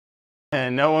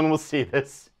And no one will see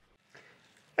this.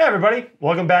 Hey everybody,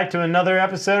 welcome back to another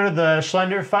episode of the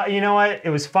Schlender Five. You know what? It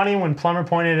was funny when Plumber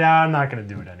pointed it out. I'm not going to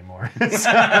do it anymore. It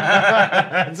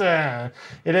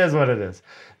is what it is.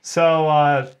 So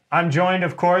I'm joined,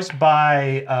 of course,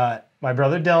 by my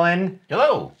brother Dylan.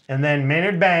 Hello. And then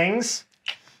Maynard Bangs.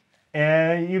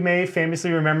 And you may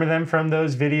famously remember them from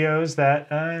those videos that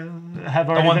have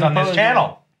already been the ones on this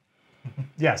channel.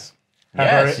 Yes.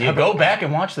 Yes, you go back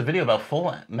and watch the video about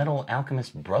Full Metal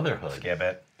Alchemist Brotherhood. Skip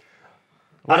it.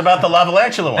 What about the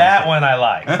Lavalantula one? That one I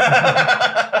like.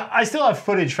 I still have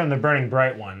footage from the Burning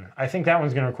Bright one. I think that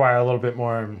one's going to require a little bit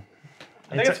more.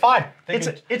 I think it's fine.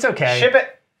 It's okay. Ship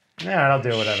it. Yeah, I'll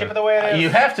do whatever. Ship it the way it is. You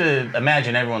have to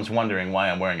imagine everyone's wondering why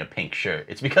I'm wearing a pink shirt.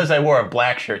 It's because I wore a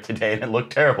black shirt today and it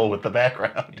looked terrible with the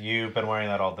background. You've been wearing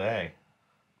that all day.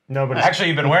 Nobody. Actually,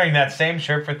 you've been wearing that same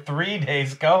shirt for 3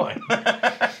 days going.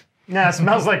 Nah, it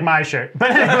smells like my shirt.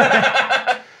 But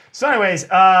anyway. So anyways,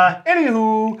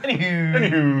 anywho,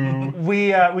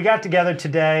 we got together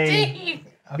today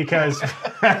because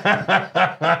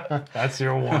that's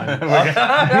your one.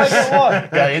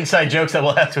 Got inside jokes that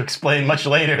we'll have to explain much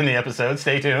later in the episode.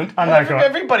 Stay tuned.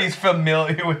 Everybody's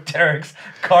familiar with Derek's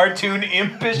cartoon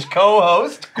impish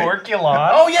co-host, Gorkulon.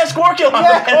 Oh yes, Gorkulon.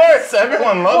 Yeah, of course.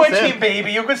 Everyone loves him. Which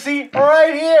baby you can see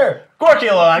right here.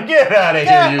 Gorkulon, get out of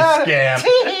here, you scamp.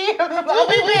 I'll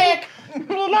be back.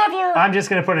 Love you. I'm just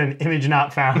gonna put an image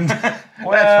not found.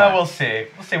 Well, we'll see.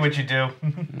 We'll see what you do.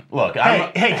 Look,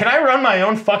 hey, can I run my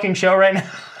own fucking show right now?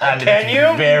 Can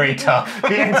you? Very tough.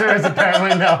 The answer is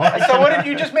apparently no. So what did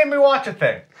you just made me watch a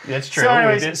thing? That's true. So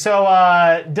anyways,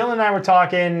 Dylan and I were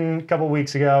talking a couple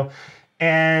weeks ago,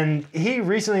 and he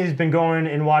recently has been going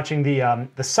and watching the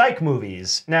Psych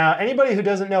movies. Now, anybody who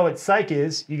doesn't know what Psych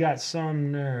is, you got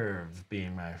some nerve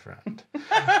being my friend.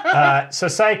 So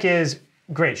Psych is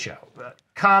great show,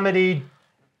 comedy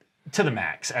to the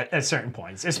max at certain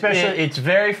points, especially. It's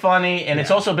very funny, and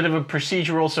it's also a bit of a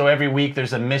procedural. So every week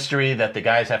there's a mystery that the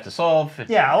guys have to solve. A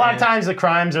lot of times the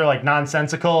crimes are like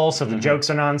nonsensical, so the jokes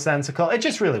are nonsensical. It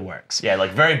just really works. Yeah,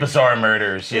 like very bizarre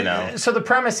murders, you know. So the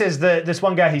premise is that this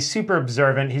one guy, he's super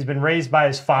observant. He's been raised by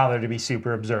his father to be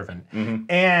super observant,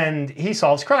 and he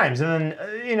solves crimes. And then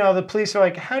the police are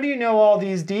like, "How do you know all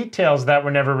these details that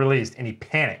were never released?" And he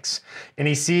panics, and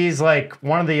he sees like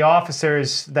one of the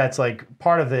officers that's like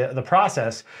part of the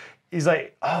process. He's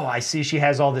like, "Oh, I see she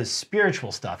has all this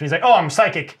spiritual stuff." And he's like, "Oh, I'm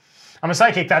psychic.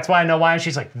 That's why I know why." And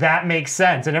she's like, "That makes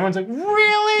sense." And everyone's like,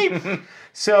 "Really?"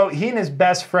 So he and his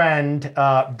best friend,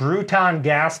 Bruton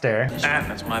Gaster.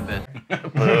 That's my bad.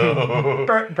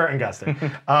 Burton Gaster.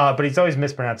 But he's always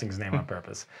mispronouncing his name on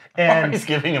purpose. And he's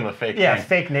giving him a fake name.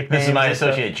 Fake nickname. This is my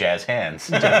associate, Jazz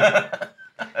Hands.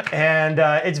 And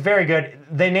it's very good.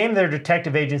 They named their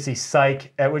detective agency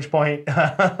Psych, at which point,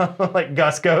 like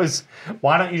Gus goes,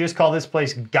 "Why don't you just call this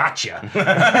place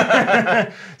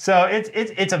Gotcha?" So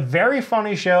it's a very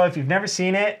funny show. If you've never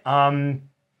seen it, I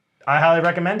highly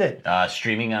recommend it.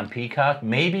 Streaming on Peacock,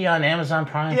 maybe on Amazon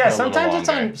Prime. Yeah, sometimes it's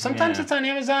on. Sometimes it's on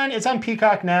Amazon. It's on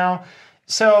Peacock now.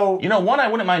 So one I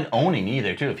wouldn't mind owning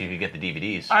either too if you could get the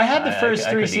DVDs. I had the first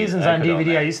 3 seasons on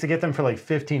DVD. I used to get them for like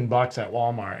 $15 at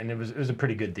Walmart, and it was a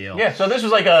pretty good deal. Yeah, so this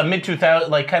was like a mid-2000,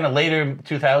 like kind of later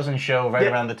 2000 show, right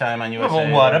around the time on USA. Well,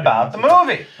 what about the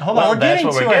movie? Hold on, that's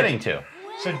what we're getting to.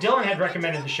 So Dylan had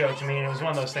recommended the show to me, and it was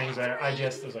one of those things that I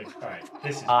just was like, all right,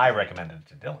 this is. I recommended it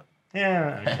to Dylan.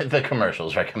 Yeah. The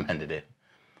commercials recommended it.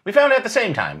 We found it at the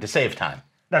same time to save time.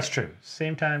 That's true.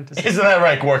 Same time to. Isn't that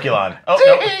right, Gorkulon? Oh,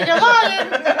 you're lying.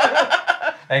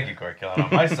 Thank you, Gorkulon, on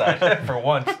my side for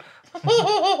once.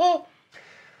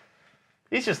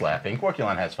 He's just laughing.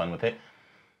 Gorkulon has fun with it.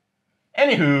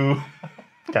 Anywho,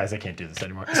 guys, I can't do this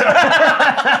anymore.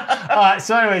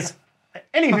 So anyways.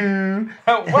 Anywho.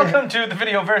 Welcome to the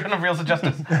video version of Reels of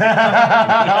Justice.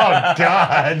 Oh,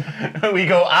 God. We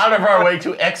go out of our way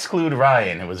to exclude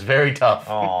Ryan. It was very tough.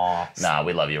 Aw. Nah,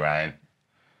 we love you, Ryan.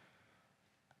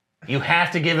 You have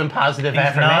to give him positive He's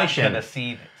affirmation. not gonna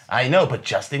see this. I know, but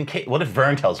just in case. What if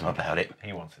Vern tells him about it?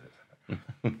 He won't see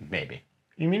this. Maybe.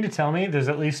 You mean to tell me there's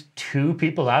at least 2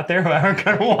 people out there who aren't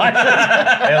going to watch it?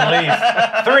 At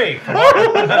least 3.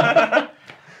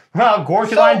 Well,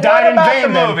 Gorkulon died in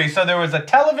vain. The movie? So there was a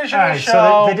television show.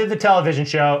 So they did the television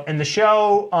show, and the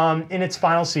show, in its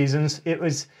final seasons, it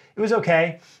was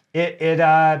okay.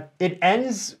 It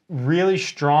ends really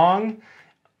strong.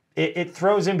 It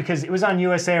throws in, because it was on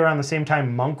USA around the same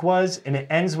time Monk was, and it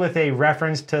ends with a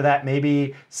reference to that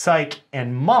maybe Psych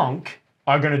and Monk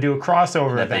are going to do a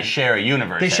crossover event. They share a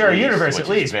universe. They share a universe at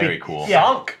least. Very cool. Yeah.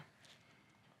 Monk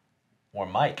or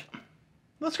Mike.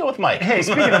 Let's go with Mike. Hey,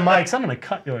 speaking of mics, I'm going to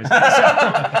cut yours.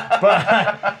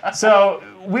 So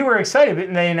we were excited,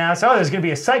 and they announced, oh, there's going to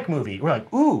be a Psych movie. We're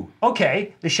like, ooh,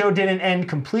 okay. The show didn't end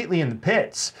completely in the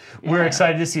pits. We're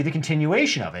excited to see the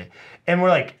continuation of it. And we're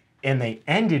like, and they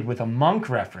ended with a Monk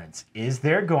reference. Is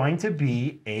there going to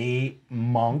be a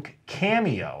Monk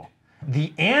cameo?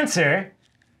 The answer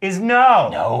is no.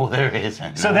 No, there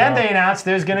isn't. So then they announced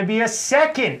there's going to be a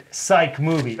second Psych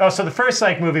movie. Oh, so the first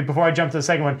Psych movie, before I jump to the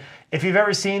second one, if you've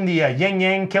ever seen the yin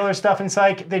yang killer stuff in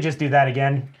Psych, they just do that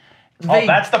again. Oh,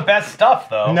 that's the best stuff,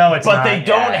 though. No, it's But not. they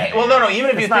don't. Well, no. Even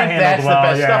if you think that's the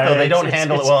best stuff, though, they don't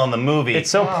handle it well in the movie.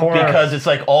 It's so poor because it's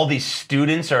like all these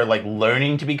students are like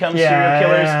learning to become serial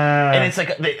killers, and it's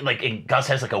like Gus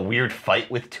has like a weird fight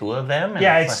with two of them. And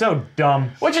it's so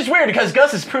dumb. Which is weird because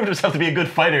Gus has proved himself to be a good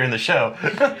fighter in the show.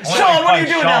 Sean, what are you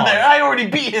doing down there? I already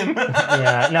beat him.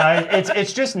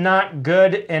 It's just not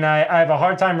good, and I have a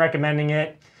hard time recommending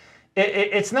it.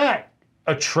 It's not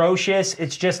atrocious.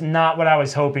 It's just not what I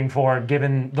was hoping for,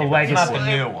 given the legacy. It's not the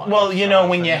new one. Well, you know,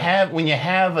 when you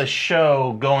have a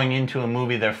show going into a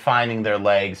movie, they're finding their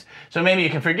legs. So maybe you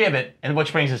can forgive it. And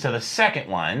which brings us to the second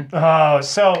one. Oh,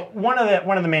 so one of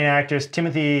the main actors,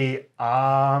 Timothy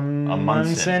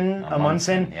Amundsen.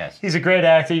 Yes, he's a great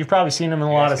actor. You've probably seen him in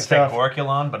a lot of stuff.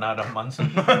 Gorkulon, but not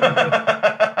Amundsen.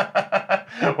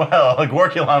 Well,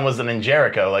 Gorkulon wasn't in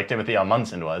Jericho like Timothy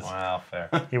Amundsen was. Wow, fair.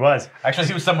 He was. Actually,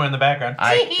 he was somewhere in the background.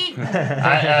 Hey,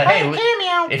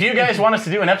 if you guys want us to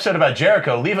do an episode about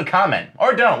Jericho, leave a comment.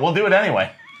 Or don't. We'll do it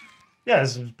anyway. Yeah,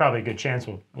 this is probably a good chance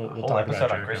we'll Whole talk episode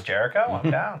about on Chris Jericho?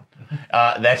 I'm down.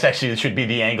 That's actually should be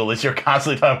the angle, is you're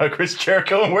constantly talking about Chris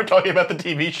Jericho and we're talking about the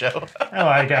TV show. Oh,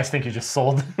 I guys think you just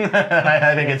sold.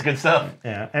 I think it's good stuff.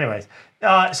 Yeah, anyways.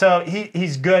 So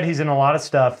he's good. He's in a lot of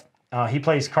stuff. He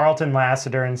plays Carlton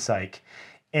Lassiter in Psych,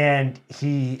 and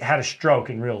he had a stroke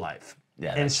in real life.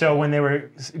 Yeah, and so when they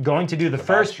were going to do the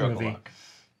first movie,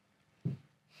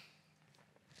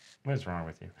 what is wrong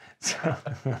with you?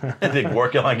 Did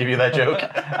Gorkulon give you that joke?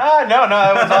 No,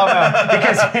 that was all about.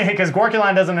 because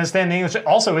Gorkulon doesn't understand the English,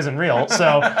 also isn't real.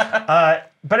 So,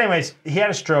 but anyways, he had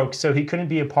a stroke, so he couldn't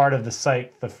be a part of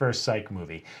the first Psych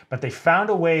movie. But they found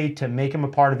a way to make him a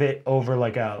part of it over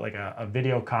like a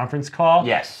video conference call.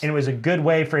 Yes, and it was a good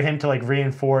way for him to like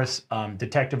reinforce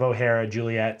Detective O'Hara,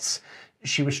 Juliet's.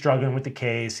 She was struggling with the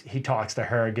case. He talks to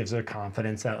her, gives her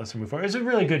confidence that lets her move forward. It was a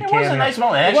really good cameo. It was a nice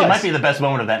moment. It actually might be the best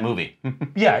moment of that movie.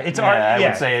 Yeah, I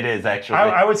would say it is, actually.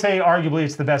 I would say arguably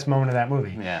it's the best moment of that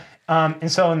movie. Yeah.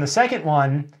 And so in the second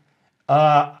one,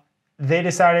 they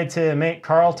decided to make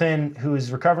Carlton, who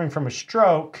is recovering from a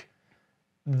stroke,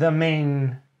 the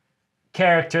main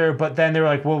character, but then they were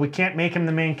like, well, we can't make him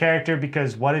the main character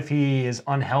because what if he is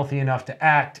unhealthy enough to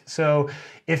act? So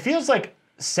it feels like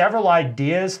several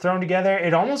ideas thrown together.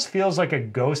 It almost feels like a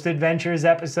Ghost Adventures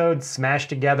episode smashed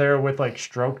together with like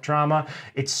stroke trauma.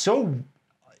 It's so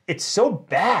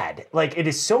bad. Like, it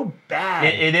is so bad.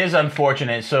 It is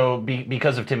unfortunate. So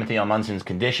because of Timothy Amundsen's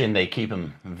condition, they keep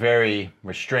him very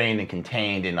restrained and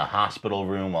contained in a hospital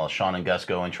room while Sean and Gus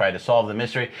go and try to solve the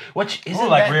mystery, which isn't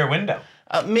like Rear Window.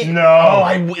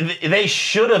 No. They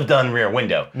should have done Rear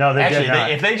Window. No, they did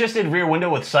not. If they just did Rear Window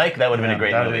with Psych, that would have been a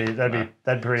great movie. That'd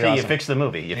be pretty See, awesome. you fix the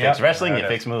movie. You fix wrestling, you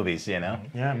fix movies, you know?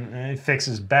 Yeah, he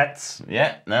fixes bets.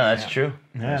 Yeah, no, that's true.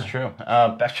 Yeah. That's true.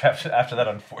 After that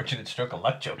unfortunate stroke of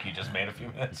luck joke you just made a few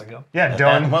minutes ago. Yeah,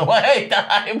 done.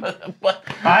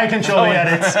 I control the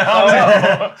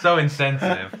edits. So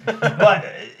insensitive. But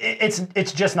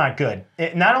it's just not good.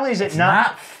 Not only is it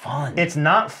not fun. It's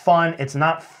not fun. It's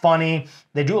not funny.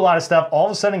 They do a lot of stuff. All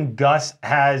of a sudden, Gus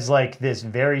has like this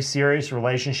very serious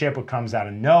relationship that comes out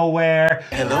of nowhere.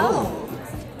 Hello.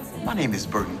 My name is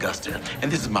Burton Guster,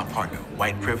 and this is my partner,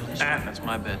 White Privilege. That's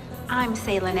my bed. I'm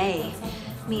Ceylon A.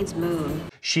 Means moon.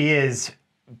 She is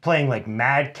playing like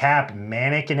madcap,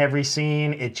 manic in every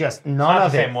scene. It just It's not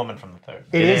of the it. same woman from the third.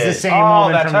 It is the same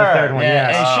woman that's from the her. third one. Yeah,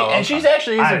 Yes. and she's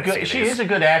actually I she is a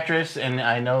good actress, and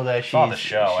I know that Saw the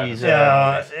show. she's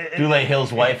Yeah.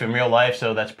 Hill's wife in real life,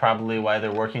 so that's probably why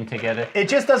they're working together. It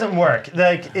just doesn't work.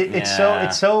 Like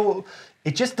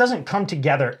it just doesn't come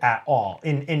together at all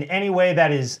in any way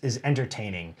that is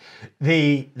entertaining.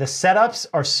 The setups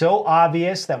are so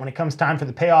obvious that when it comes time for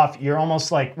the payoff, you're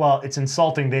almost like, well, it's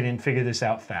insulting they didn't figure this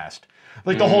out fast.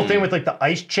 Like the whole thing with like the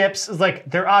ice chips is like,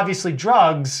 they're obviously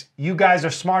drugs. You guys are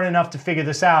smart enough to figure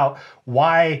this out.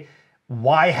 Why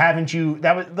haven't you?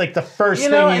 That was like the first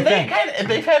thing you think.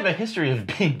 They've had a history of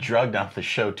being drugged off the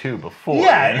show too before.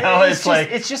 Yeah, you know?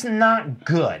 it's just not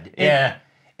good. Yeah.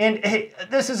 And hey,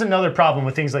 this is another problem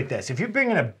with things like this. If you're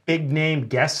bringing a big name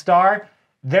guest star,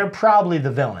 they're probably the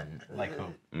villain. Like who?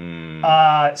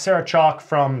 Sarah Chalke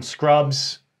from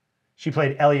Scrubs. She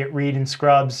played Elliot Reed in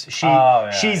Scrubs.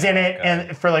 She's in it,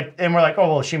 and we're like,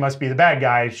 oh well, she must be the bad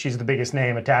guy. She's the biggest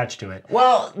name attached to it.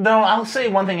 Well, no, I'll say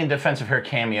one thing in defense of her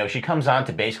cameo. She comes on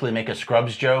to basically make a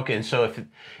Scrubs joke, and so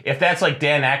if that's like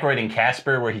Dan Aykroyd in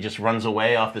Casper, where he just runs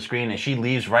away off the screen and she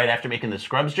leaves right after making the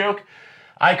Scrubs joke,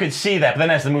 I could see that. But then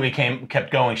as the movie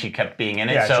kept going, she kept being in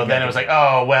it. Yeah, so then it was like,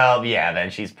 oh well, yeah, then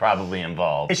she's probably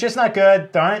involved. It's just not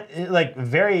good. There aren't, like,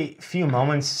 very few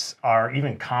moments are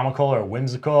even comical or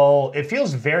whimsical. It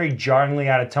feels very jarringly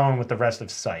out of tone with the rest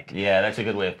of Psych. Yeah, that's a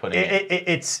good way of putting it.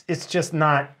 It's just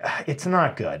not, it's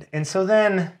not good. And so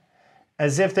then,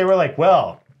 as if they were like,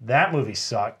 well, that movie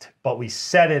sucked, but we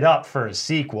set it up for a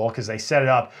sequel because they set it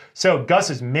up. So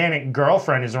Gus's manic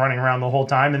girlfriend is running around the whole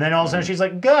time, and then all of a sudden she's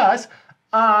like, Gus,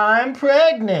 I'm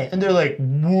pregnant. And they're like,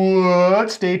 what?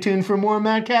 Stay tuned for more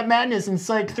Madcap Madness in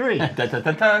Psych 3. Dun, dun, dun,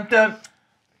 dun, dun.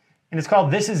 And it's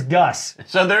called This Is Gus.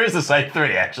 So there is a Psych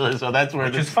 3, actually, so that's where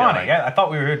Which this is funny. going. Yeah, I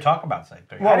thought we were here to talk about Psych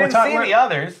 3. Well, I didn't see the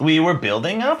others. We were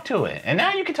building up to it. And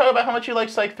now you can talk about how much you like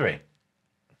Psych 3.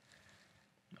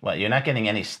 Well, you're not getting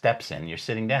any steps in. You're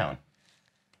sitting down.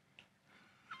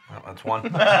 Well, that's one.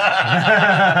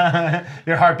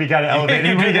 Your heartbeat got elevated.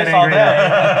 You We do get this all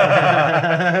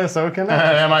angry. day. So can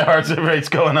I. My heart rate's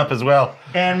going up as well.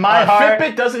 And my heart...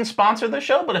 Fitbit doesn't sponsor the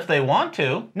show, but if they want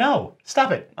to. No,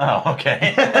 stop it. Oh,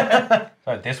 okay.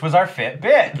 So this was our fit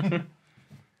bit.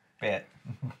 Bit.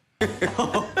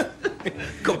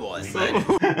 Come on, son. No,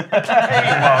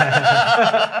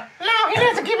 he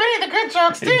doesn't give any of the good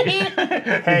jokes, do he?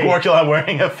 Hey, Gorkula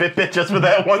wearing a Fitbit just for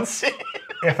that one scene.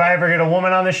 if I ever get a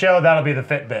woman on the show, that'll be the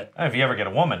Fitbit. If you ever get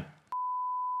a woman.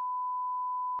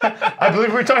 I believe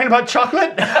we were talking about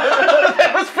chocolate.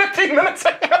 That was 15 minutes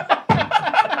ago.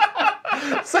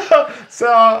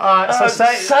 So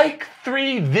Psych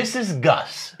 3, This Is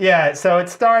Gus. yeah, so it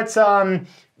starts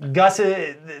Gus,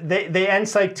 they end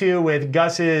Psych 2 with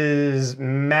Gus's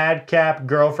madcap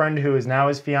girlfriend, who is now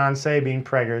his fiance, being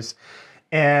preggers.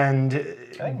 And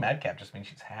I think madcap just means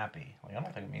she's happy. Like, I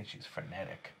don't think it means she's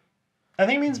frenetic. I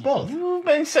think it means both. You've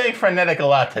been saying frenetic a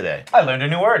lot today. I learned a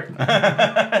new word.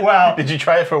 Well, Did you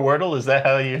try it for Wordle? Is that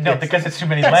how you... No, because it's too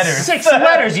many letters. 6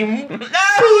 letters, you...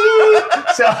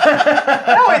 So,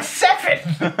 No, it's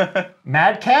 7.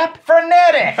 madcap?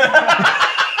 Frenetic.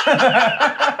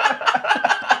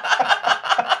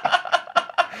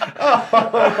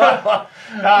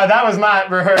 That was not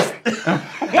rehearsed.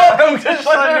 Welcome to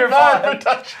Thunder Five.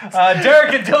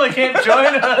 Derek and Dylan can't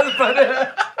join us,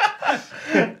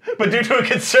 But due to a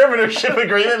conservatorship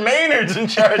agreement, Maynard's in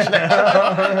charge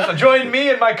now. so join me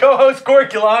and my co-host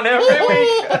Gorkulon every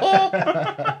week.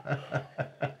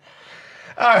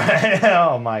 All right.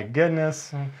 Oh, my goodness.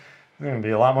 There's going to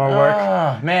be a lot more work.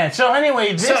 Oh, man. So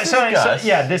anyway, this is Gus.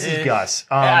 Yeah, this is Gus.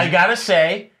 I gotta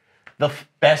say, the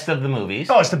best of the movies.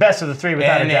 Oh, it's the best of the three,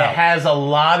 without and a it doubt. has a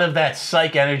lot of that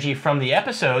Psych energy from the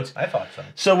episodes. I thought so.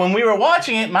 So when we were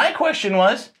watching it, my question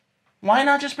was, why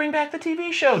not just bring back the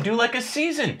TV show? Do like a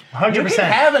season. 100%. You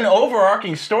can have an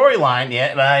overarching storyline.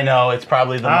 Yeah, I know, it's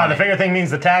probably the money. The finger thing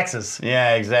means the taxes.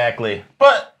 Yeah, exactly.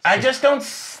 But I just don't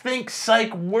think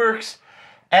Psych works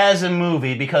as a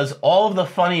movie because all of the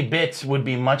funny bits would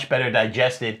be much better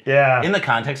digested in the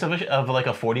context of like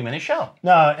a 40-minute show.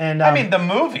 No, and I mean, the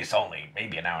movie's only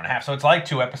maybe an hour and a half, so it's like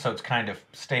 2 episodes kind of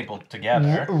stapled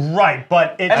together. Right,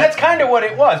 but And that's kind of what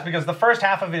it was, because the first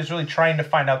half of it is really trying to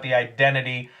find out the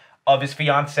identity of his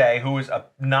fiancée, who is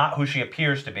not who she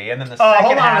appears to be, and then the second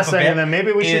hold on half a second, of it then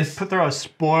maybe we should throw a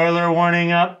spoiler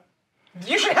warning up.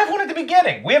 You should have one at the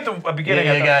beginning. We have a beginning.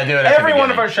 Yeah, you gotta do it at the every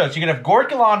one of beginning. our shows. You can have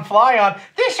Gorkulon fly on.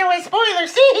 This show is spoiler,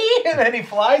 see? And then he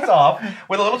flies off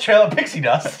with a little trail of pixie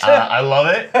dust. I love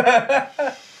it.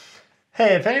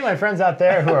 Hey, if any of my friends out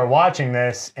there who are watching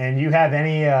this and you have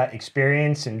any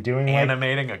experience in doing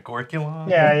Animating a Gorkulon.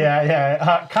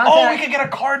 Yeah. Oh, we could get a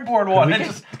cardboard one and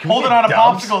just hold it on a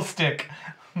dubs? popsicle stick.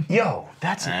 Yo,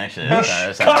 that's Actually,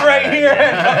 Come right here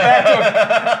and come back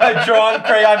to a drawn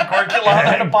crayon Gorkulon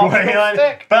and a popsicle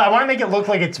stick. But I want to make it look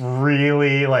like it's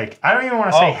really like, I don't even want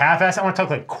to say half-assed, I want to talk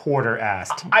like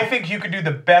quarter-assed. I think you could do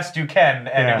the best you can,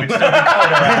 and it would still be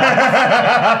quarter.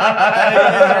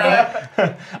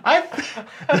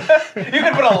 You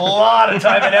could put a lot of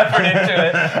time and effort into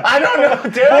it. I don't know,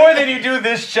 Derek. More than you do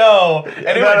this show,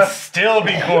 and it would still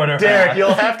be quarter. Derek,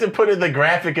 you'll have to put in the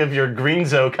graphic of your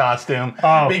Greenzo costume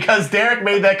because Derek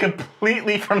made that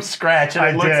completely from scratch and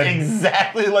it looks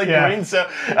exactly like Greenzo.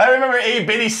 I remember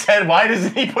 8-Bitty said, why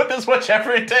doesn't he put this much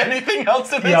effort into anything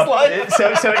else in his life?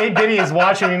 So 8-Bitty is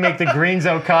watching me make the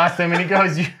Greenzo costume and he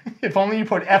goes, if only you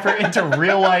put effort into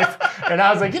real life. And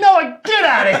I was like, you know what, get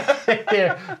out of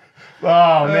here.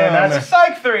 Oh man, that's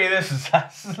Psych 3, this is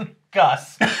us.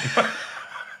 Gus.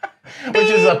 Which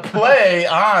is a play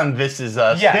on This Is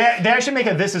Us. Yeah. They actually make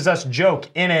a "This Is Us" joke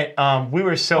in it. We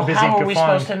were so busy How are we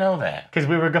guffawing supposed to know that? because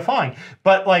we were guffawing.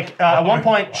 But like at one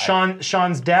point,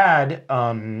 Sean's dad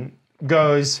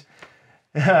goes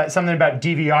something about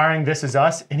DVRing This Is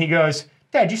Us, and he goes,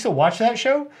 "Dad, you still watch that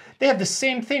show? They have the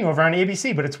same thing over on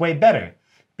ABC, but it's way better."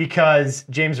 Because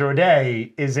James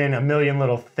Roday is in A Million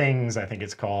Little Things, I think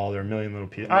it's called, or A Million Little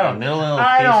Pieces. I don't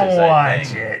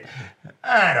watch it.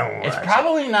 I don't watch It's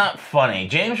probably not funny.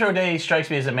 James Roday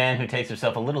strikes me as a man who takes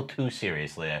himself a little too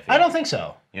seriously, I feel. I don't think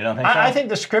so. You don't think so? I think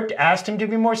the script asked him to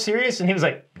be more serious, and he was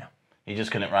like, no. He just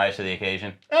couldn't rise to the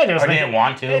occasion? Or didn't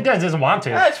want to? It doesn't want to.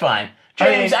 That's fine.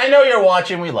 James, I know you're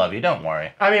watching. We love you. Don't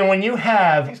worry. I mean, when you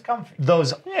have He's comfy.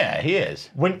 those... Yeah, he is.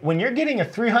 When you're getting a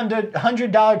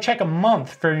 $300 check a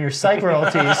month for your psych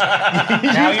royalties...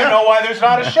 Now you know why there's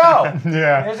not a show. He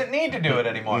Yeah. doesn't need to do it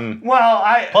anymore. Well,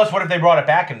 Plus, what if they brought it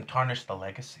back and tarnished the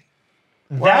legacy?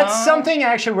 that's something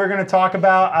actually we're going to talk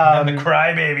about. And the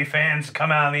crybaby fans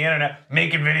come out on the internet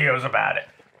making videos about it.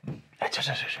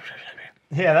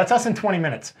 Yeah, that's us in 20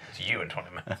 minutes. It's you in 20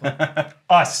 minutes.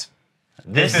 Us.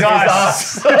 This is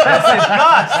Us. us. This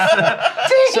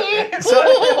is Gus.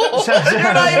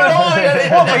 You're not even holding it.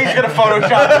 Well, but he's gonna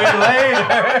Photoshop it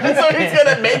later. So he's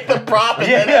gonna make the prop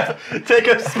and then take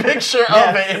a picture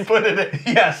of it and put it in.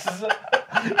 Yes.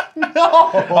 No.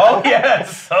 Oh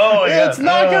yes. Oh yes. It's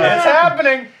not gonna It's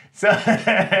happening. So,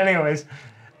 anyways,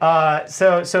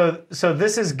 so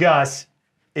this is Gus.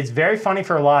 It's very funny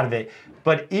for a lot of it,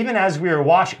 but even as we were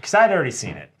watching, because I'd already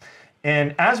seen it,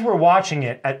 and as we're watching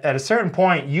it, at a certain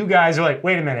point, you guys are like,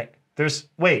 wait a minute,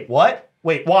 wait, what?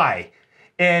 Wait, why?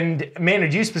 And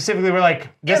Maynard, you specifically were like,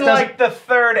 this In doesn't... like the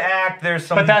third act, there's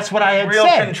some But that's what I had real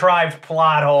said. contrived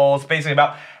plot holes, basically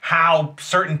about how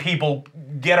certain people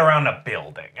get around a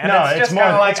building. And No, it's it's just more-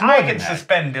 kind of like, it's more I than can that.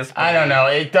 suspend disbelief. I don't know.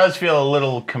 It does feel a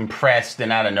little compressed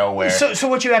and out of nowhere. So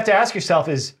what you have to ask yourself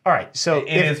is, all right, so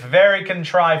It is very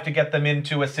contrived to get them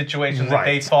into a situation that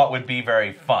they Right. thought would be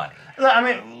very funny. I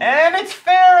mean, And it's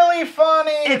fairly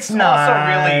funny. It's also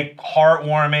not. really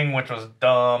heartwarming, which was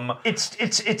dumb.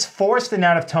 it's forced and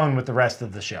out of tone with the rest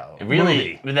of the show.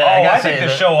 really, I think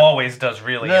the show always does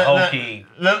really hokey.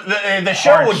 The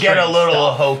show hard would get a string little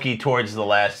stuff. hokey towards the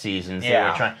last seasons. They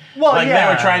Yeah. were trying, Well, they yeah.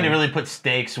 were trying to really put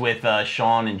stakes with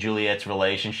Sean and Juliet's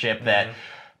relationship that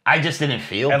I just didn't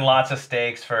feel. And lots of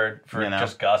stakes for You know?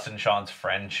 just Gus and Sean's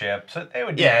friendship. So they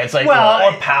would do Yeah, it's like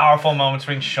more powerful moments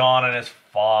between Sean and his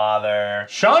father.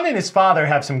 Sean and his father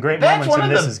have some great that's moments one in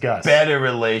of This the Is Gus. better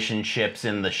relationships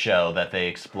in the show that they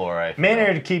explore. I feel.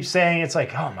 Maynard keeps saying, it's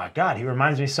like, oh my God, he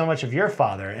reminds me so much of your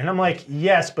father. And I'm like,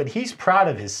 yes, but he's proud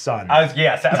of his son.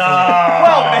 Yes,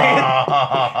 absolutely.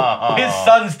 Well, his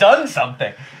son's done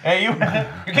something. And you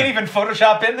can't even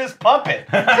Photoshop in this puppet.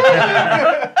 Hey,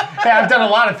 I've done a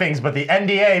lot of things, but the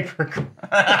NDA.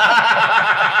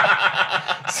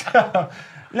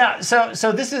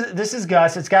 So this is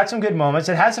Gus. It's got some good moments.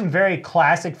 It has some very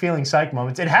classic feeling psych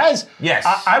moments. It has, Yes.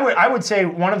 I would say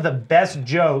one of the best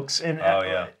jokes. And Oh,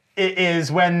 yeah. it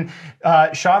is when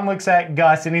Sean looks at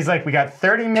Gus and he's like, "We got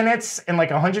 30 minutes and like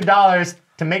 $100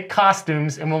 to make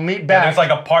costumes, and we'll meet back."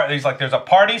 There's like there's a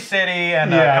party city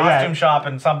and a costume shop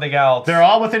and something else. They're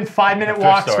all within 5-minute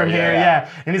walks store, from here, yeah.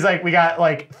 And he's like, "We got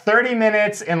like 30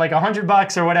 minutes and like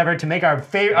 $100 or whatever to make our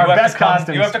best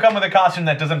costumes." You have to come with a costume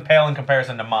that doesn't pale in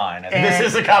comparison to mine. And This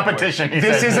is a competition. He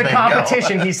This says, is and a they go.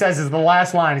 competition, he says, is the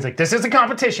last line. He's like, "This is a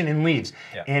competition," and leaves.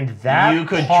 Yeah. And that You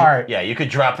could, part, you could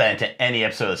drop that into any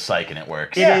episode of Psych and it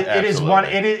works. it is one.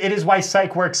 Absolutely. It is why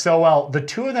Psych works so well. The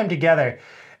two of them together.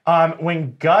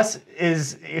 When Gus,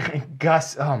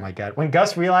 oh my God, when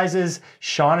Gus realizes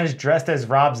Sean is dressed as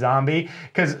Rob Zombie,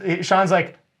 because Sean's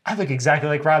like, "I look exactly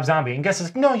like Rob Zombie," and Gus is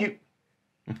like, "No, you."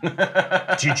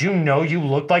 Did you know you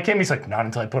looked like him? He's like, "Not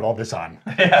until I put all this on."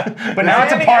 Yeah. But now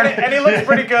it's a part of and he looks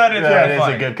pretty good. It's Yeah, really it is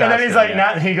funny. a good And costume. then he's like,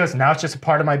 yeah. he goes, "Now it's just a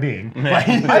part of my being."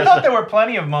 I thought there were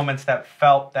plenty of moments that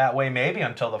felt that way maybe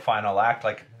until the final act.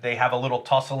 Like they have a little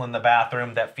tussle in the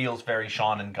bathroom that feels very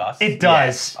Sean and Gus. It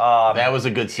does. That was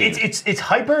a good scene. It's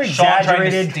hyper Sean trying to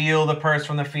exaggerated. steal the purse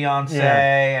from the fiance,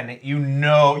 Yeah. and you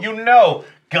know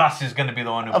Gus is going to be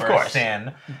the one who Of bursts course.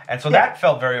 in. And so that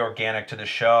felt very organic to the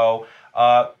show.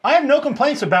 I have no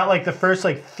complaints about like the first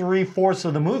like 3/4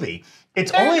 of the movie. It's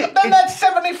only Then that's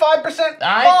 75%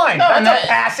 fine. No, and That's a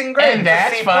passing grade. And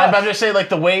that's C+. fine. But I'm just saying, like,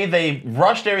 the way they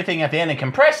rushed everything at the end and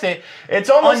compressed it, it's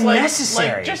almost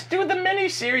Unnecessary. like just do the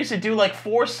miniseries and do like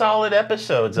 4 solid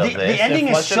episodes of this. the ending and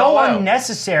is flesh it so all out.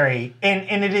 unnecessary,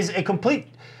 and it is a complete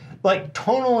like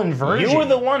tonal inversion. You were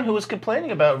the one who was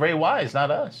complaining about Ray Wise, not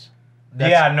us.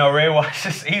 Yeah, no, Ray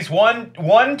Wise, he's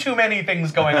one too many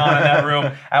things going on in that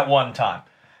room at one time.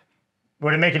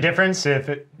 Would it make a difference if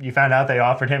you found out they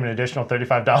offered him an additional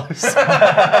 $35?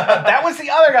 That was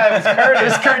the other guy. It was Curtis. It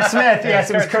was Kurt Smith.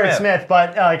 Yes, it was Kurt Smith.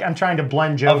 But I'm trying to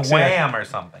blend jokes. Of Wham or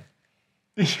something.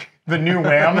 The new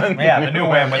Wham. Yeah, the new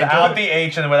Wham without the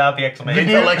H and without the exclamation.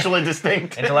 Intellectually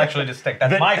distinct. Intellectually distinct.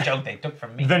 That's my joke they took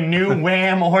from me. The new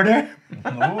Wham order.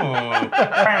 Ooh.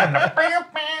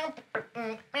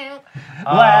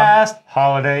 Last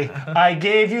holiday, I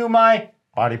gave you my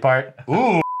body part.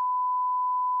 Ooh.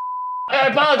 I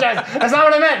apologize. That's not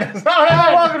what I meant. That's not what I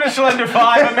meant. Welcome to Schlender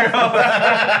 5. I'm your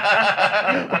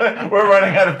host. We're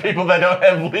running out of people that don't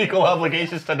have legal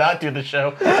obligations to not do the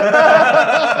show.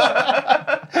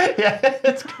 Yeah,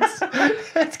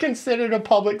 it's considered a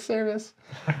public service.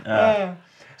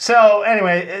 So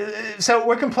anyway, so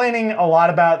we're complaining a lot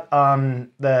about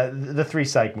the 3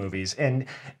 Psych movies, and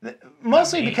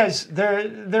mostly because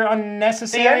they're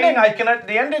unnecessary.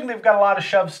 The ending, they've got a lot of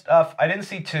shove stuff. I didn't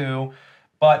see 2.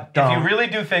 But if you really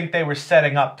do think they were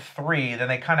setting up 3, then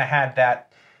they kind of had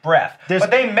that breath. But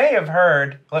they may have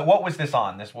heard, like, what was this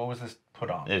on? What was this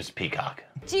put on? It was Peacock.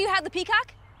 Do you have the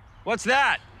Peacock? What's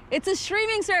that? It's a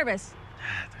streaming service.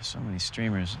 There's so many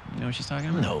streamers. You know what she's talking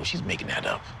about? No, she's making that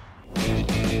up.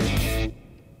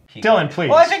 Dylan, please,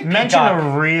 Well, I think mention Peacock.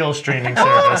 a real streaming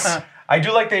service. I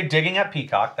do like they're digging at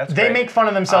Peacock. That's They great. make fun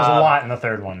of themselves a lot in the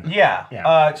 3rd one.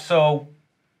 Yeah. So,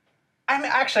 I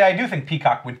mean, actually, I do think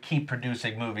Peacock would keep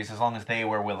producing movies as long as they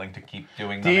were willing to keep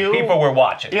doing them. And people were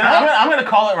watching. You know, I'm going to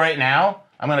call it right now.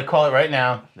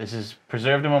 This is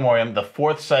preserved in memoriam. The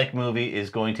 4th Psych movie is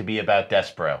going to be about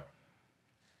Despero.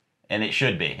 And it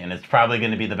should be. And it's probably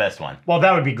going to be the best one. Well,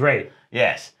 that would be great.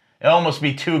 Yes. It'll almost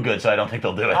be too good, so I don't think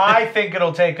they'll do it. I think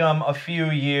it'll take them a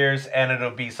few years, and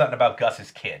it'll be something about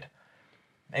Gus's kid.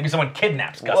 Maybe someone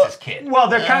kidnaps Gus's kid. Well,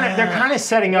 they're kind of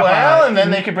setting up. Well, and then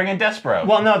they could bring in Despero.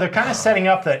 Well, no, they're kind of setting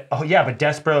up that. Oh yeah, but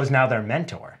Despero is now their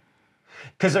mentor.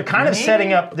 Because they're kind of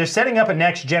setting up. They're setting up a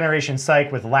next generation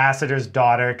Psych with Lassiter's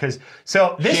daughter.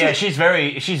 She's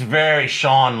very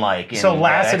Sean-like. So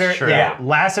Lassiter,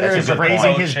 Lassiter is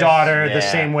raising his daughter the Yeah.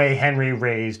 same way Henry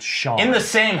raised Sean. in the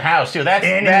same house too. That's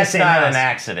the not same an house.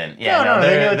 accident. Yeah, No,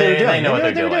 they knew what they were doing. They know what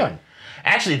They they're knew what they were doing.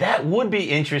 Actually, that would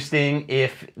be interesting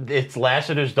if it's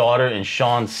Lassiter's daughter and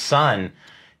Sean's son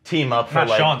team up for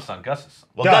Not Sean's son, Gus's son.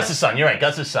 Well, Gus's son. You're right,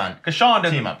 Gus's son. Because Sean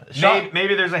doesn't. Team up.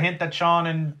 Maybe there's a hint that Sean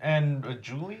and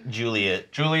Julia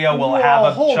will Well, have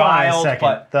a hold child. on a second,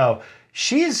 but though.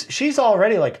 She's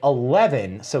already like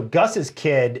 11, so Gus's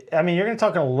kid, I mean, you're going to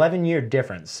talk an 11-year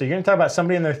difference. So you're going to talk about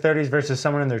somebody in their 30s versus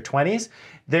someone in their 20s.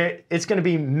 It's going to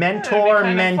be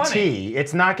mentor-mentee.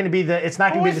 It's not going to be the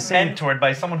same. mentored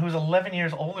by someone who's 11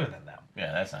 years older than them.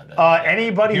 Yeah, that's not that.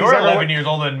 Anybody You're who's ever 11 years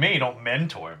older than me. Don't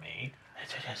mentor me.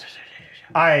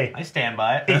 I stand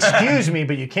by it. Excuse me,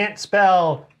 but you can't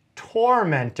spell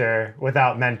tormentor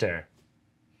without mentor.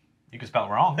 You can spell it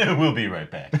wrong. We'll be right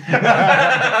back.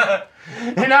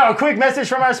 And now a quick message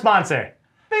from our sponsor.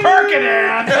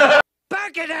 Perkidan!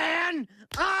 Perkidan!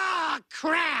 Ah,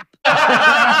 crap!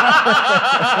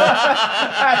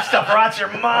 That stuff rots your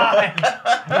mind.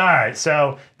 All right,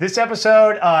 so this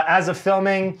episode, as of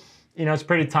filming, it's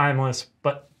pretty timeless,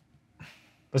 but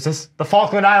what's this? The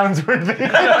Falkland Islands were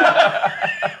invaded.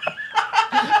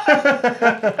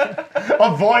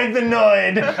 Avoid the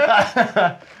Noid.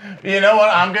 You know what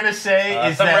I'm gonna say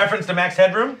is some that reference to Max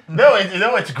Headroom. No,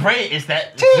 it's great. Is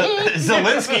that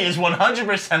Zelensky is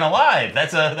 100% alive?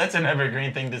 That's an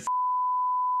evergreen thing to say.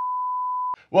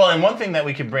 Well, and one thing that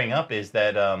we can bring up is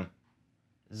that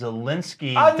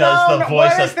Zelensky does the voice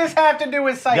what of. does this have to do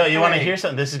with Psych? No, you want to hear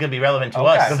something? This is going to be relevant to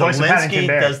Okay. us. The voice of Paddington Zelensky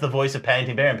Bear. does the voice of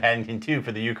Paddington Bear in Paddington 2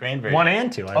 for the Ukraine version. 1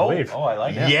 and 2, I believe. Oh, I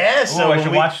like it. Yeah, so I when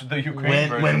should we- watch the Ukraine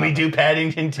version. when we do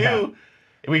Paddington 2,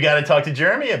 we got to talk to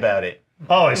Jeremy about it.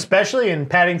 Oh, especially in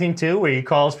Paddington 2, where he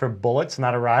calls for bullets,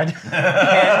 not a ride.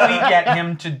 Can we get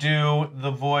him to do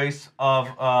the voice of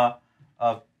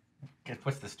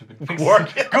what's the stupid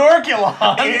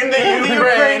Gorgulon In the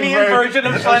Ukrainian version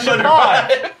of Slender Slender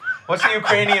 5? What's the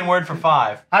Ukrainian word for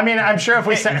 5? I mean, I'm sure if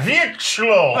we sent...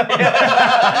 Vichlo.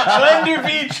 Slender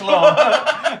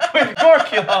Vichlo with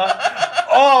Gorgulon.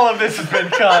 All of this has been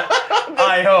cut.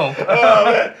 I hope.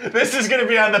 This is going to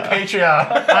be on the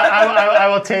Patreon. I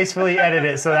will tastefully edit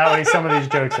it so that way some of these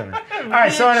jokes are in there. All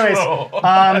right, so anyways,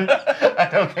 I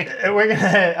don't think. we're going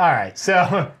to... All right,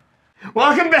 so...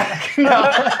 Welcome back. No.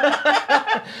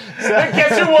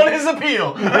 Guess who won his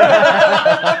appeal?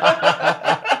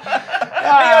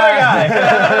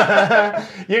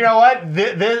 You know what?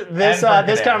 This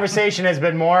Ferdinand. conversation has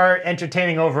been more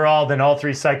entertaining overall than all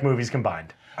 3 Psych movies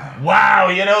combined. Wow,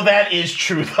 you know, that is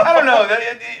true, though. I don't know.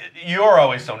 You're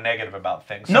always so negative about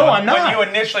things. So No, I'm not. When you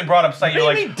initially brought up Psych, you're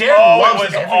like, Maybe Derek oh, it loves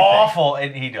was everything. awful.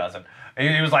 And he doesn't.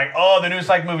 He was like, oh, the new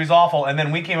Psych movie's awful. And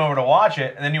then we came over to watch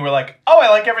it, and then you were like, oh, I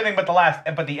like everything but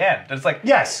the end. And it's like,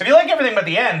 Yes. if you like everything but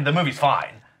the end, the movie's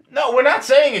fine. No, we're not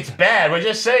saying it's bad. We're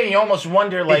just saying you almost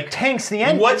wonder, like, It tanks the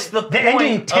end. what's the the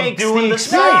ending point takes of doing the the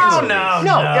experience. Psych No, movies?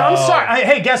 No, I'm sorry.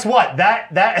 Hey, guess what?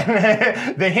 That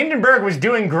the Hindenburg was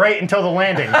doing great until the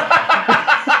landing. Sure.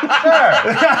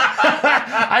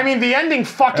 I mean, the ending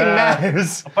fucking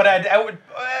matters. But I would...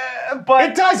 but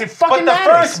It does. It fucking But the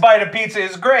matters. first bite of pizza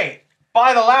is great.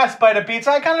 By the last bite of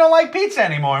pizza, I kind of don't like pizza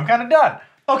anymore. I'm kind of done.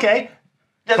 Okay.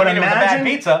 Doesn't But mean it was a bad imagine-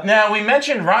 pizza. Now, we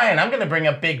mentioned Ryan. I'm going to bring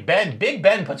up Big Ben. Big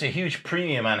Ben puts a huge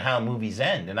premium on how movies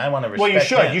end, and I want to respect Well, you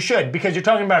should. him. You should, because you're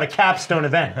talking about a capstone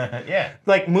event. Yeah.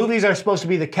 Like, movies are supposed to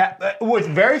be the cap. With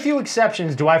very few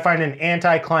exceptions, do I find an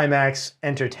anticlimax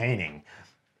entertaining.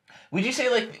 Would you say,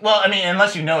 like, well, I mean,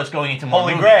 unless you know it's going into more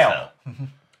Holy movies, Grail. though.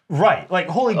 Right. Like,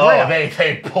 Holy Grail. Oh,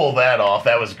 they pull that off.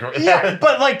 That was great. Yeah,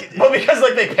 but like... Well, because,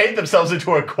 like, they paint themselves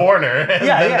into a corner. And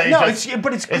Yeah, then yeah. they No, just,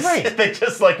 but it's great. They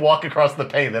just, like, walk across the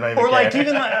paint. They don't even Or like care.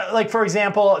 even like for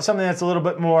example, something that's a little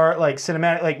bit more like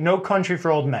cinematic, like No Country for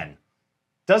Old Men.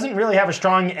 Doesn't really have a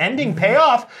strong ending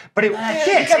payoff, but it fits.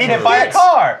 He got It hit by a fits.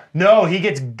 car. No, he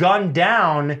gets gunned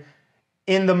down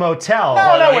in the motel.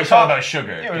 No, no, we're we're talking talking about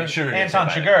Sugar. Yeah, Sugar gets Anton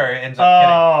hit by it. Chigurh ends up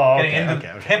Oh, getting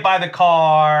okay. hit by the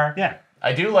car. Yeah.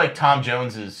 I do like Tom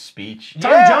Jones's speech. Tom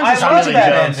Yeah, Jones is I love really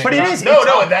that good. ending. But it is No,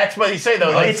 it's- that's what he say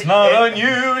though. Like, It's Not You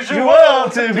unusual will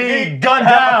to be gunned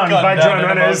down by drone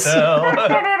runners. motel.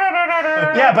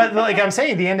 Yeah, but like I'm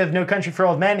saying, the end of No Country for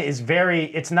Old Men is very.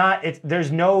 It's not. It's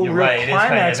there's no You're real right. It is kind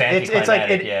climax. of It's like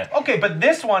anticlimactic, yeah. Okay, but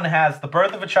this one has the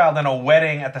birth of a child and a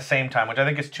wedding at the same time, which I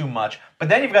think is too much. But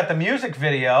then you've got the music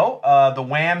video, the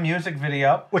Wham music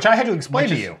video. which I had to explain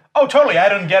to Which is- you. Oh, totally. I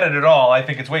don't get it at all. I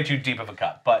think it's way too deep of a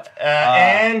cut. But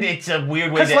and it's a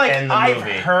weird way because to like end the I've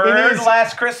movie. heard It is-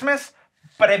 Last Christmas,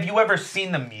 but have you ever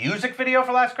seen the music video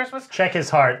for Last Christmas? Check his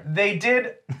heart. They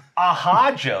did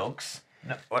aha jokes.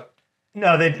 No, what?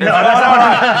 No, they. No, that's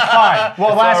not fine.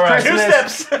 Well, Last all right.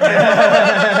 Christmas. 2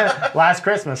 steps. Last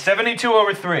Christmas.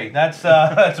 72/3.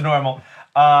 That's normal.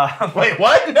 Wait,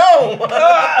 what? No.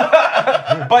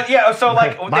 But yeah, so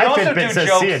like they My also Fitbit do says,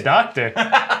 jokes. "See a doctor."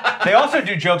 They also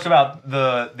do jokes about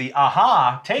the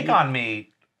aha Take on Me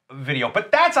video,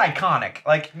 but that's iconic.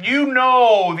 Like you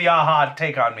know the aha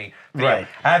Take on Me video. Right.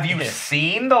 Have you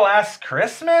seen the Last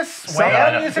Christmas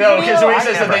Wham music No, video? because when he I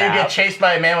says that never then you get have. chased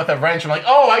by a man with a wrench, I'm like,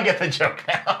 oh, I get the joke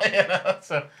now. You know?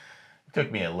 So it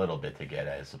took me a little bit to get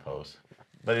it, I suppose.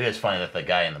 But it is funny that the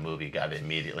guy in the movie got it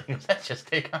immediately. He goes, that's just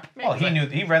Take on Me. Well,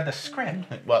 he read the script.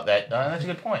 Well, that's a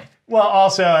good point. Well,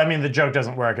 also, I mean, the joke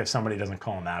doesn't work if somebody doesn't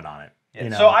call him out on it. You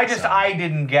know, So I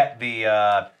didn't get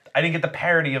the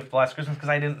parody of Last Christmas because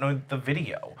I didn't know the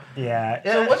video. Yeah.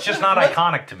 So It's just not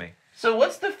iconic to me. So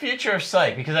what's the future of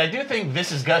Psych? Because I do think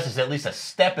This Is Gus is at least a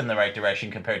step in the right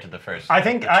direction compared to the first. I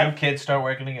think. Two kids start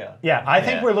working together. I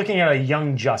think Yeah. we're looking at a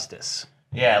Young Justice.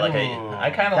 Yeah, like I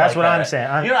kind of. That's like what that. I'm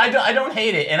saying. You know, I don't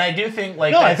hate it, and I do think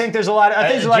like. No, I that's- think there's a lot. I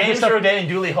think there's a lot of good James stuff. Roday and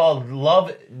Dooley Hall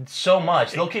love it so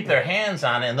much. They'll keep their hands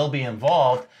on it, and they'll be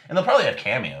involved, and they'll probably have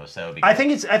cameos. So I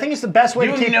think it's the best way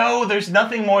to keep. you know, there's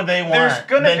nothing more they There's want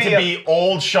gonna than be to a- be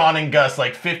old Sean and Gus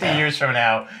like 50 years from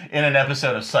now in an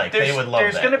episode of Psych. They would love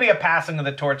There's that. going to be a passing of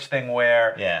the torch thing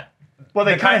where Yeah. Well,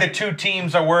 they the kind of two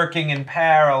teams are working in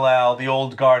parallel, the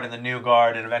old guard and the new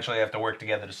guard, and eventually they have to work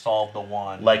together to solve the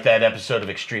one. Like that episode of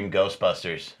Extreme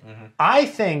Ghostbusters. I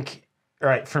think. All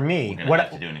right, for me, We're gonna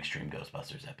have to do an Extreme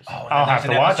Ghostbusters episode. I'll have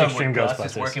There's to an watch episode Extreme where Gus is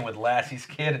Ghostbusters. working with Lassie's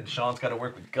kid, and Sean's got to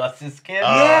work with Gus's kid.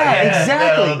 Yeah, yeah,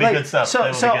 exactly. that'll be good stuff. So,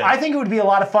 That'll be so good. I think it would be a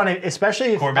lot of fun, especially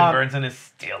if Corbin Burnson is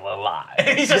still alive.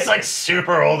 He's just like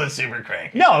super old and super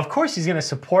cranky. No, of course he's gonna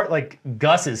support like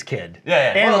Gus's kid.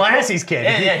 Yeah, And Well, Lassie's kid.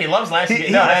 Yeah, he loves Lassie's kid.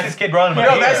 he- No, Lassie's kid brought him No,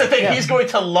 up that's the here. thing. Yeah. He's going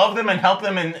to love them and help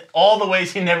them in all the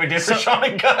ways he never did for Sean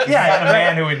and Gus. Yeah, A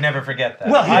man who would never forget that.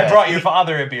 Well, I brought your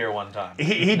father a beer one time.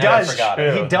 He Never does. forgot it.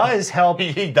 He does help.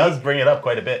 He does bring it up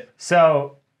quite a bit.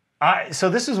 So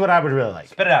this is what I would really like.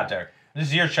 Spit it out, Derek. This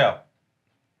is your show.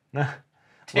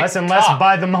 Less and less Tick-tock.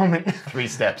 by the moment. 3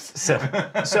 steps. So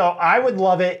I would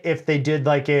love it if they did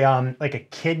like a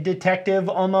kid detective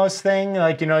almost thing.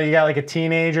 Like, you know, you got like a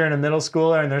teenager and a middle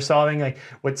schooler and they're solving like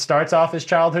what starts off as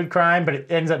childhood crime, but it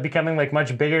ends up becoming like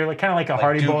much bigger, like kind of like a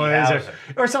Hardy Doogie Boys Howser.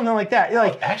 or something like that.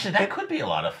 Like, Actually, that could be a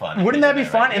lot of fun. if wouldn't they that did be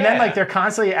fun? right. And then like Yeah. they're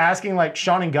constantly asking like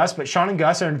Sean and Gus, but Sean and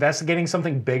Gus are investigating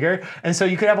something bigger, and so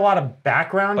you could have a lot of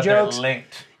background But jokes. they're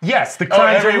linked. Yes, the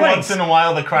crimes every are once in a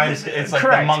while the crimes. It's like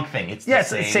Correct. the monk thing. It's yes,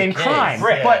 the same case. crime.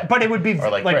 Brick. But it would be Or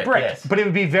like brick. yes. But it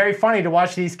would be very funny to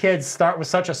watch these kids start with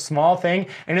such a small thing,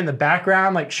 and in the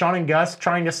background, like Sean and Gus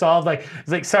trying to solve it's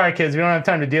like, sorry kids, we don't have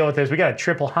time to deal with this. We got a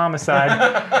triple homicide,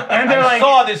 and they're I like,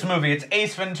 saw this movie. It's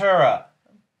Ace Ventura,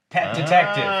 Pet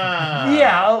Detective.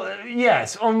 yeah,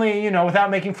 yes, only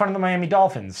without making fun of the Miami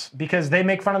Dolphins because they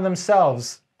make fun of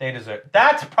themselves. They deserve.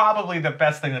 That's probably the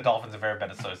best thing the Dolphins have ever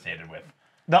been associated with.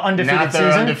 The undefeated Not their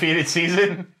season. undefeated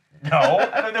season. No,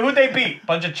 who'd they beat?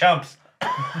 Bunch of chumps.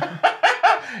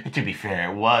 To be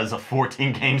fair, it was a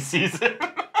 14-game season.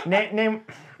 Name.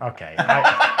 Okay.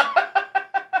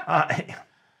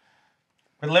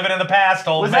 We're living in the past,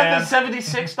 old Was man. that the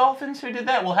 76 Dolphins who did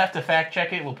that? We'll have to fact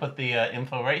check it. We'll put the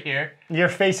info right here. Your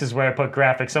face is where I put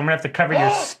graphics, so I'm gonna have to cover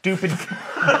your stupid.